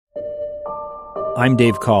I'm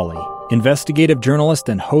Dave Cawley, investigative journalist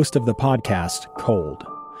and host of the podcast Cold.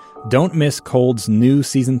 Don't miss Cold's new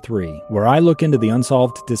Season 3, where I look into the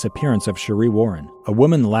unsolved disappearance of Cherie Warren, a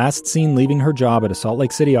woman last seen leaving her job at a Salt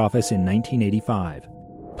Lake City office in 1985.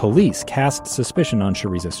 Police cast suspicion on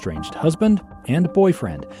Cherie's estranged husband and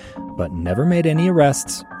boyfriend, but never made any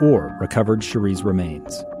arrests or recovered Cherie's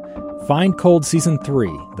remains. Find Cold Season 3,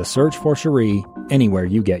 The Search for Cherie, anywhere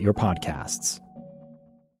you get your podcasts.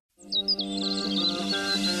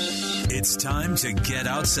 It's time to get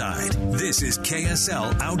outside. This is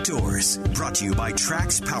KSL Outdoors, brought to you by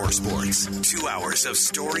Trax Power Sports. 2 hours of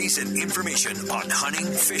stories and information on hunting,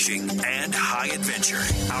 fishing, and high adventure.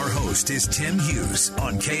 Our host is Tim Hughes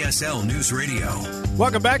on KSL News Radio.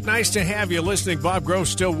 Welcome back. Nice to have you listening. Bob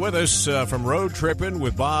Grove's still with us from Road Tripping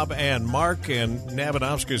with Bob and Mark, and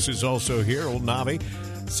Navinovskis is also here, old Navi,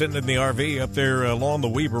 sitting in the RV up there along the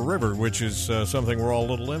Weber River, which is something we're all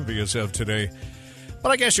a little envious of today. But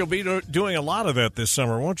I guess you'll be doing a lot of that this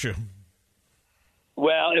summer, won't you?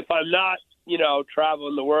 Well, if I'm not,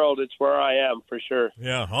 traveling the world, it's where I am for sure.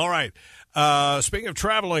 Yeah, all right. Speaking of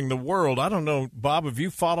traveling the world, I don't know, Bob, have you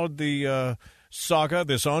followed the saga,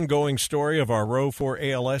 this ongoing story of our row 4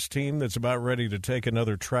 ALS team that's about ready to take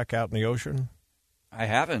another trek out in the ocean? I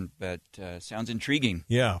haven't, but sounds intriguing.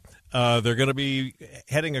 Yeah. They're going to be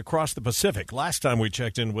heading across the Pacific. Last time we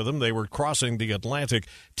checked in with them, they were crossing the Atlantic.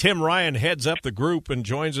 Tim Ryan heads up the group and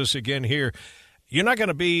joins us again here. You're not going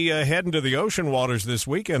to be heading to the ocean waters this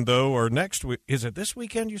weekend, though, or next week. Is it this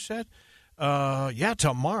weekend, you said? Yeah,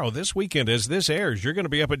 tomorrow, this weekend, as this airs. You're going to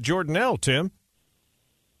be up at Jordanelle, Tim.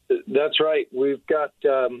 That's right. We've got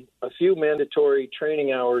a few mandatory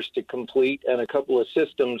training hours to complete and a couple of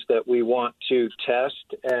systems that we want to test.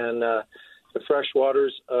 And the freshwaters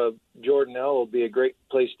of Jordanelle will be a great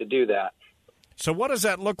place to do that. So what does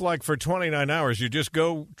that look like for 29 hours? You just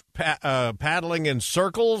go paddling in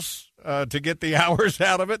circles to get the hours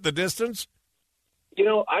out of it, the distance?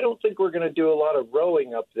 I don't think we're going to do a lot of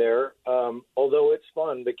rowing up there, although it's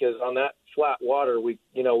fun because on that flat water, we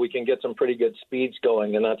can get some pretty good speeds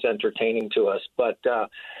going, and that's entertaining to us. But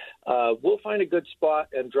we'll find a good spot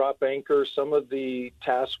and drop anchor. Some of the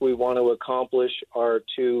tasks we want to accomplish are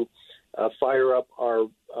to fire up our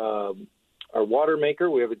water maker.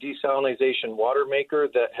 We have a desalinization water maker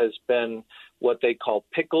that has been what they call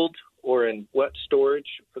pickled or in wet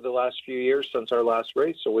storage for the last few years since our last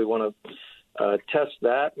race. So we want to test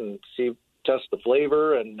that and test the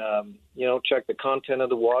flavor and, check the content of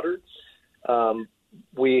the water.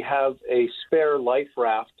 We have a spare life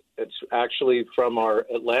raft. It's actually from our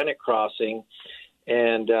Atlantic crossing,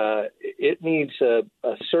 and it needs a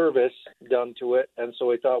service done to it. And so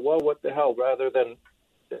we thought, well, what the hell,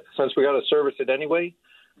 since we got to service it anyway,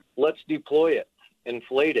 let's deploy it,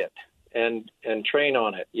 inflate it, and train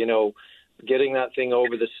on it. Getting that thing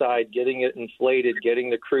over the side, getting it inflated, getting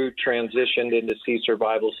the crew transitioned into sea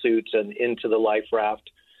survival suits and into the life raft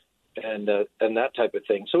and that type of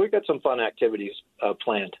thing. So we've got some fun activities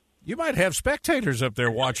planned. You might have spectators up there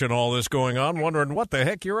watching all this going on, wondering what the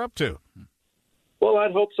heck you're up to. Well,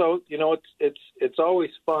 I'd hope so. It's always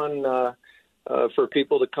fun for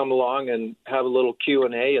people to come along and have a little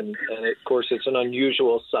Q&A, and of course it's an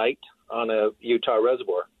unusual sight on a Utah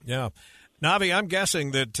reservoir. Yeah. Navi, I'm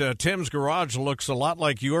guessing that Tim's garage looks a lot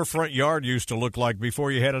like your front yard used to look like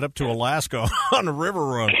before you headed up to Alaska on a river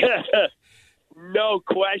run. No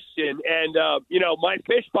question. And, my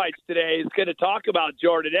fish bites today is going to talk about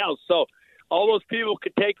Jordanelle. So all those people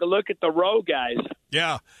could take a look at the row, guys.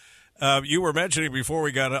 Yeah. You were mentioning before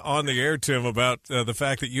we got on the air, Tim, about the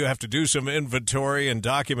fact that you have to do some inventory and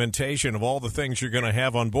documentation of all the things you're going to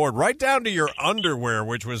have on board, right down to your underwear,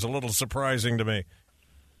 which was a little surprising to me.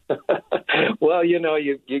 Well, you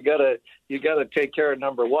gotta take care of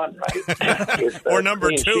number one, right? Or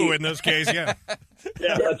number two in this case, yeah.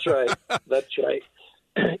 Yeah, that's right.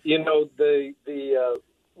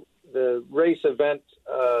 The race event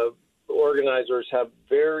organizers have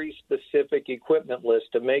very specific equipment lists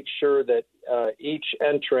to make sure that each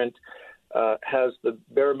entrant has the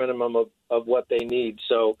bare minimum of what they need.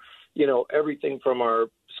 So, everything from our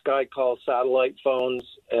SkyCall satellite phones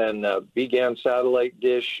and BGAN satellite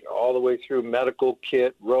dish, all the way through medical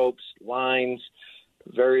kit, ropes, lines,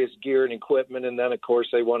 various gear and equipment. And then, of course,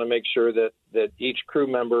 they want to make sure that each crew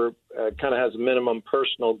member kind of has minimum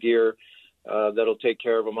personal gear that'll take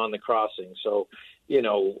care of them on the crossing. So,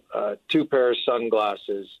 2 pairs of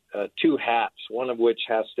sunglasses, 2 hats, one of which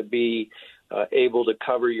has to be able to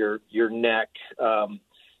cover your neck,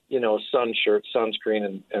 sun shirt,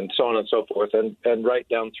 sunscreen, and so on and so forth, and right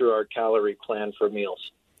down through our calorie plan for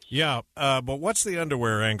meals. Yeah, but what's the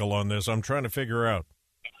underwear angle on this? I'm trying to figure out.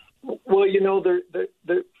 Well,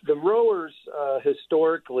 the rowers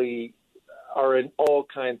historically are in all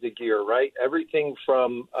kinds of gear, right? Everything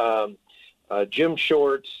from gym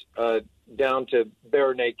shorts down to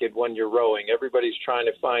bare naked when you're rowing. Everybody's trying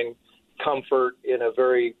to find comfort in a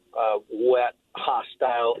very wet,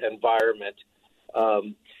 hostile environment.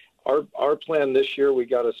 Our plan this year, we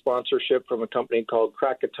got a sponsorship from a company called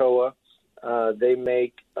Krakatoa. They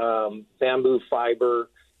make bamboo fiber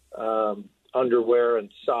underwear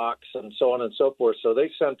and socks and so on and so forth. So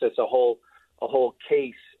they sent us a whole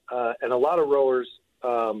case, and a lot of rowers,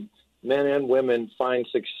 men and women, find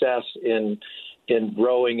success in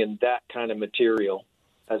rowing in that kind of material,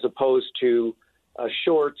 as opposed to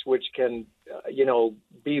shorts, which can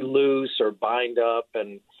be loose or bind up,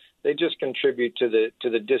 and they just contribute to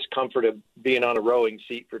the discomfort of being on a rowing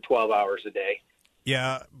seat for 12 hours a day.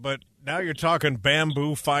 Yeah, but now you're talking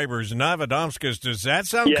bamboo fibers. Navadomskis, does that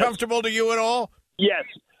sound comfortable to you at all? Yes,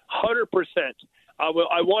 100%. I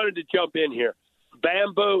wanted to jump in here.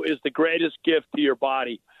 Bamboo is the greatest gift to your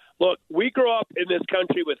body. Look, we grew up in this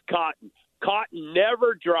country with cotton. Cotton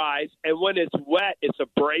never dries, and when it's wet, it's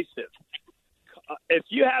abrasive. If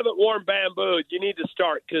you haven't worn bamboo, you need to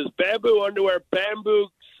start, because bamboo underwear, bamboo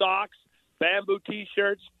socks, bamboo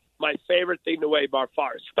T-shirts, my favorite thing to wear by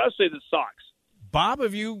far, especially the socks. Bob,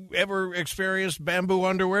 have you ever experienced bamboo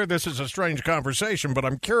underwear? This is a strange conversation, but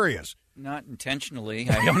I'm curious. Not intentionally.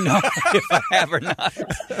 I don't know if I have or not.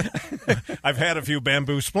 I've had a few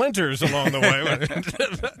bamboo splinters along the way.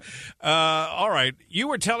 All right. You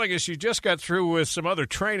were telling us you just got through with some other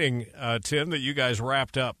training, Tim, that you guys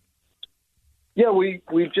wrapped up. Yeah,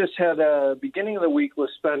 we've just had a beginning of the week was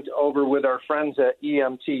spent over with our friends at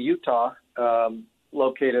EMT Utah,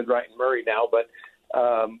 located right in Murray now, but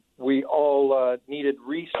we all needed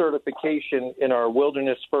recertification in our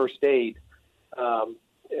wilderness first aid.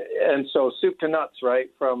 And so soup to nuts, right,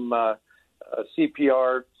 from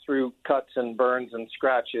CPR through cuts and burns and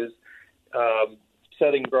scratches,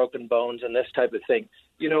 setting broken bones and this type of thing.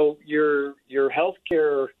 Your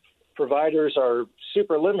healthcare providers are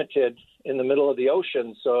super limited in the middle of the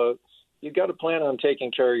ocean, so you've got to plan on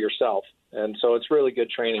taking care of yourself. And so it's really good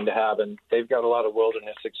training to have, and they've got a lot of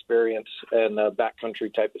wilderness experience and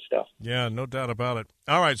backcountry type of stuff. Yeah, no doubt about it.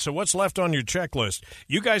 All right, so what's left on your checklist?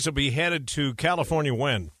 You guys will be headed to California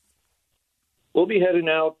when? We'll be heading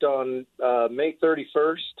out on May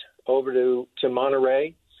 31st over to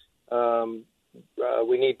Monterey.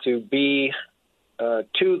 We need to be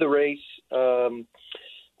to the race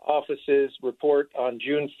offices, report on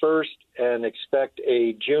June 1st, and expect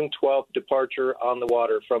a June 12th departure on the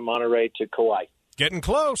water from Monterey to Kauai. Getting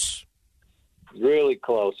close. Really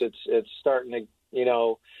close. It's starting to,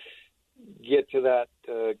 get to that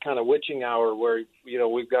kind of witching hour where,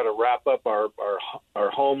 we've got to wrap up our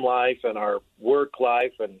home life and our work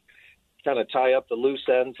life and kind of tie up the loose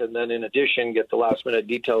ends, and then in addition get the last minute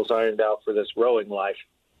details ironed out for this rowing life.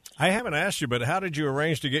 I haven't asked you, but how did you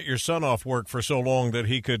arrange to get your son off work for so long that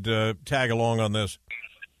he could tag along on this?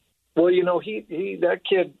 Well, that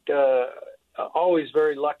kid always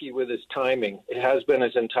very lucky with his timing. It has been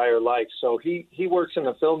his entire life. So he works in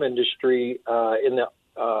the film industry in the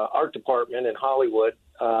art department in Hollywood,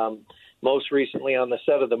 most recently on the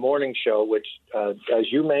set of The Morning Show, which,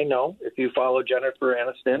 as you may know, if you follow Jennifer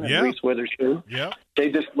Aniston and Reese Witherspoon,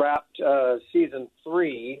 they just wrapped season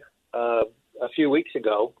 3 a few weeks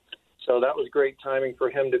ago. So that was great timing for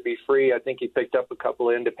him to be free. I think he picked up a couple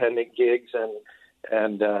of independent gigs and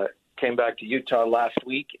came back to Utah last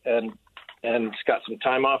week and got some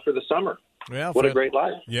time off for the summer. Yeah, what a great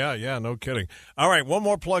life. Yeah, no kidding. All right, one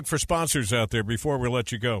more plug for sponsors out there before we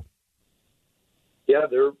let you go. Yeah,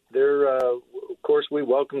 they're of course, we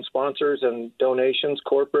welcome sponsors and donations,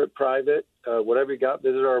 corporate, private, whatever you got.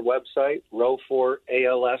 Visit our website,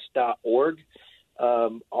 rowforals.org.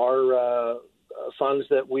 Our funds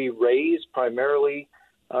that we raise primarily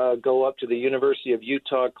go up to the University of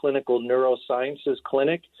Utah Clinical Neurosciences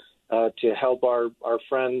Clinic to help our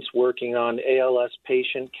friends working on ALS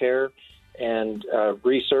patient care and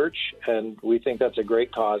research, and we think that's a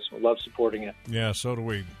great cause. We love supporting it. Yeah, so do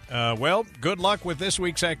we. Well, good luck with this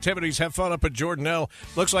week's activities. Have fun up at Jordanelle.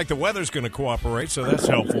 Looks like the weather's going to cooperate, so that's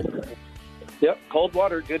helpful. Yep, cold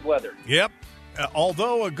water, good weather. Yep.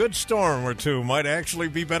 Although a good storm or two might actually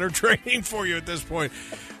be better training for you at this point.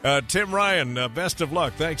 Tim Ryan, best of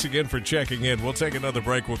luck. Thanks again for checking in. We'll take another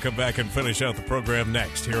break. We'll come back and finish out the program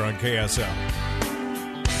next here on KSL.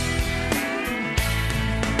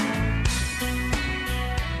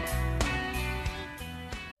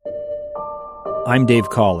 I'm Dave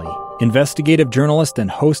Cawley, investigative journalist and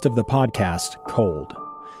host of the podcast Cold.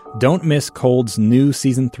 Don't miss Cold's new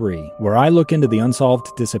Season 3, where I look into the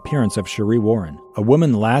unsolved disappearance of Cherie Warren, a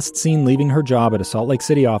woman last seen leaving her job at a Salt Lake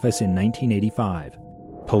City office in 1985.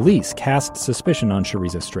 Police cast suspicion on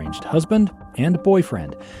Cherie's estranged husband and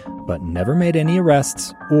boyfriend, but never made any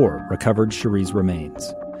arrests or recovered Cherie's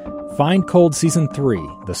remains. Find Cold Season 3,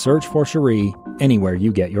 The Search for Cherie, anywhere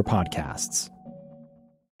you get your podcasts.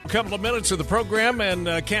 A couple of minutes of the program,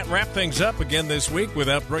 and can't wrap things up again this week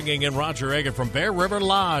without bringing in Roger Eggett from Bear River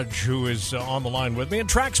Lodge, who is on the line with me. And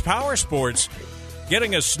Trax Power Sports,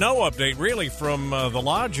 getting a snow update, really, from the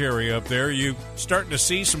lodge area up there. You starting to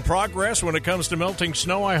see some progress when it comes to melting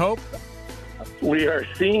snow, I hope? We are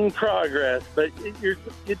seeing progress, but you'd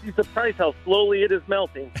be surprised how slowly it is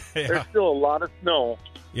melting. Yeah. There's still a lot of snow.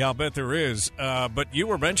 Yeah, I'll bet there is. But you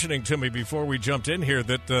were mentioning to me before we jumped in here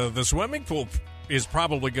that the swimming pool is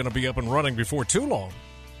probably going to be up and running before too long.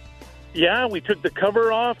 Yeah, we took the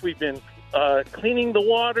cover off. We've been cleaning the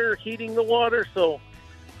water, heating the water, so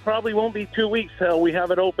probably won't be 2 weeks till we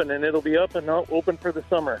have it open, and it'll be up and open for the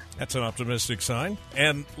summer. That's an optimistic sign.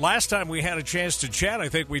 And last time we had a chance to chat, I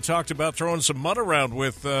think we talked about throwing some mud around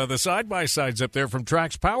with the side-by-sides up there from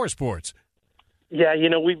Trax Power Sports. Yeah,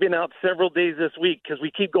 we've been out several days this week because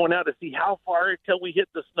we keep going out to see how far till we hit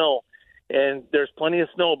the snow. And there's plenty of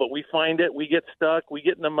snow, but we find it, we get stuck, we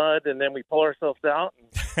get in the mud, and then we pull ourselves out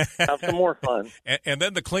and have some more fun. And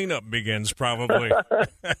then the cleanup begins, probably.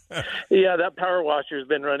 Yeah, that power washer has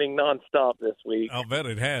been running nonstop this week. I'll bet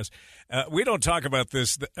it has. We don't talk about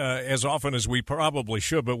this as often as we probably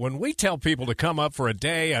should, but when we tell people to come up for a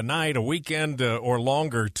day, a night, a weekend, or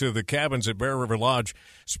longer to the cabins at Bear River Lodge,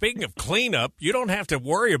 speaking of cleanup, you don't have to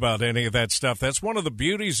worry about any of that stuff. That's one of the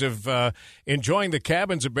beauties of enjoying the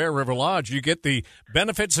cabins at Bear River Lodge. You get the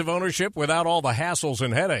benefits of ownership without all the hassles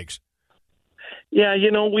and headaches. Yeah,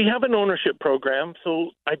 we have an ownership program,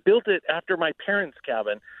 so I built it after my parents'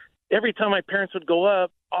 cabin. Every time my parents would go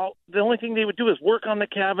up, the only thing they would do is work on the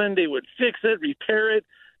cabin. They would fix it, repair it.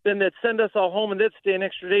 Then they'd send us all home, and they'd stay an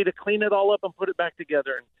extra day to clean it all up and put it back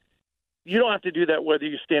together. And you don't have to do that whether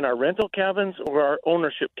you stay in our rental cabins or our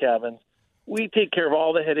ownership cabins. We take care of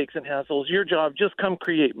all the headaches and hassles. Your job, just come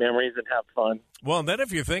create memories and have fun. Well, and then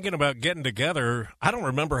if you're thinking about getting together, I don't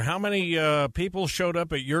remember how many people showed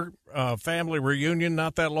up at your family reunion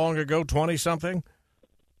not that long ago, 20-something?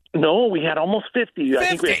 No, we had almost 50. I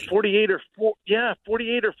think we had 48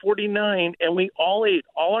 or 49, and we all ate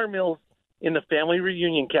all our meals in the family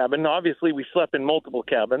reunion cabin. Obviously, we slept in multiple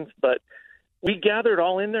cabins, but we gathered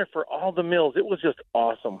all in there for all the meals. It was just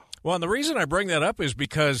awesome. Well, and the reason I bring that up is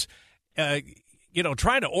because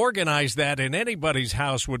trying to organize that in anybody's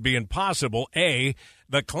house would be impossible.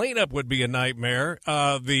 The cleanup would be a nightmare.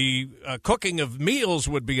 The cooking of meals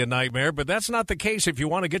would be a nightmare, but that's not the case if you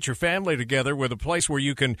want to get your family together with a place where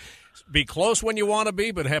you can be close when you want to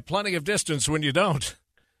be, but have plenty of distance when you don't.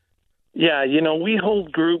 Yeah, we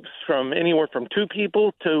hold groups from anywhere from 2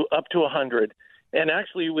 people to up to 100. And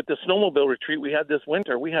actually, with the snowmobile retreat we had this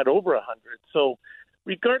winter, we had over 100. So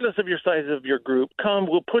regardless of your size of your group, come,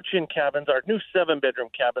 we'll put you in cabins. Our new 7-bedroom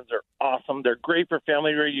cabins are awesome. They're great for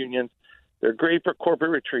family reunions. They're great for corporate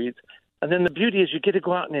retreats. And then the beauty is you get to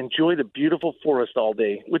go out and enjoy the beautiful forest all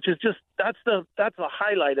day, which is just, that's the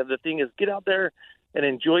highlight of the thing, is get out there and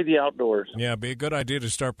enjoy the outdoors. Yeah, it'd be a good idea to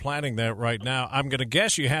start planning that right now. I'm going to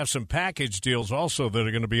guess you have some package deals also that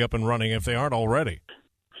are going to be up and running if they aren't already.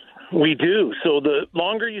 We do. So the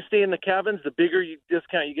longer you stay in the cabins, the bigger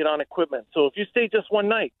discount you get on equipment. So if you stay just one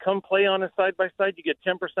night, come play on a side-by-side, you get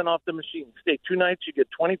 10% off the machine. Stay 2 nights, you get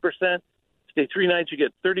 20%. Stay 3 nights, you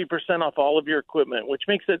get 30% off all of your equipment, which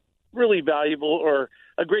makes it really valuable, or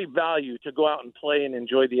a great value, to go out and play and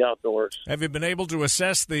enjoy the outdoors. Have you been able to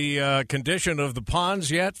assess the condition of the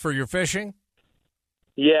ponds yet for your fishing?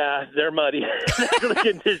 Yeah, they're muddy. That's the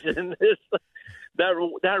condition.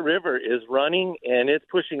 That river is running, and it's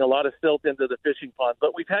pushing a lot of silt into the fishing ponds.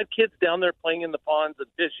 But we've had kids down there playing in the ponds and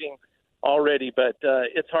fishing already, but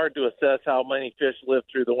it's hard to assess how many fish live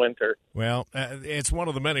through the winter. Well, it's one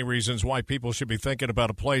of the many reasons why people should be thinking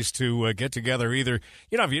about a place to get together. Either,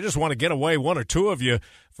 if you just want to get away, 1 or 2 of you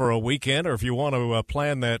for a weekend, or if you want to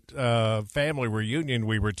plan that family reunion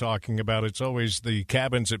we were talking about, it's always the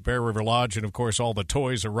cabins at Bear River Lodge, and, of course, all the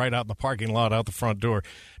toys are right out in the parking lot out the front door.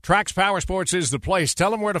 Trax Power Sports is the place.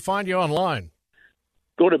 Tell them where to find you online.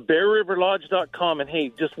 Go to BearRiverLodge.com, and,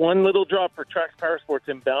 hey, just one little drop for Trax Power Sports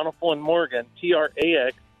in Bountiful and Morgan,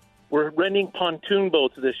 TRAX. We're renting pontoon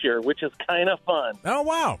boats this year, which is kind of fun. Oh,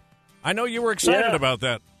 wow. I know you were excited about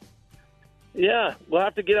that. Yeah, we'll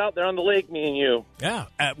have to get out there on the lake, me and you. Yeah,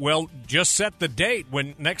 well, just set the date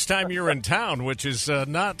when next time you're in town, which is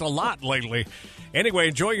not a lot lately. Anyway,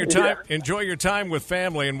 enjoy your time. Enjoy your time with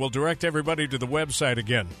family, and we'll direct everybody to the website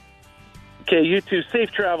again. Okay, you too.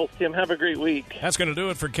 Safe travels, Tim. Have a great week. That's going to do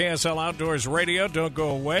it for KSL Outdoors Radio. Don't go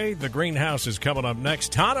away. The Greenhouse is coming up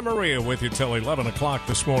next. Tana Maria with you till 11 o'clock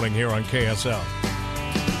this morning here on KSL.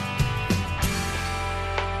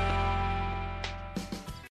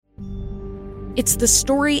 It's the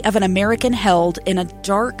story of an American held in a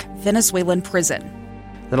dark Venezuelan prison.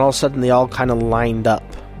 Then all of a sudden, they all kind of lined up.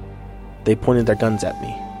 They pointed their guns at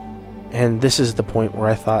me. And this is the point where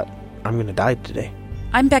I thought, I'm going to die today.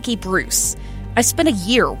 I'm Becky Bruce. I spent a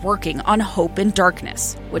year working on Hope in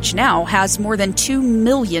Darkness, which now has more than 2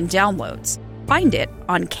 million downloads. Find it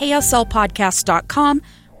on kslpodcast.com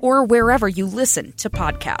or wherever you listen to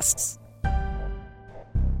podcasts.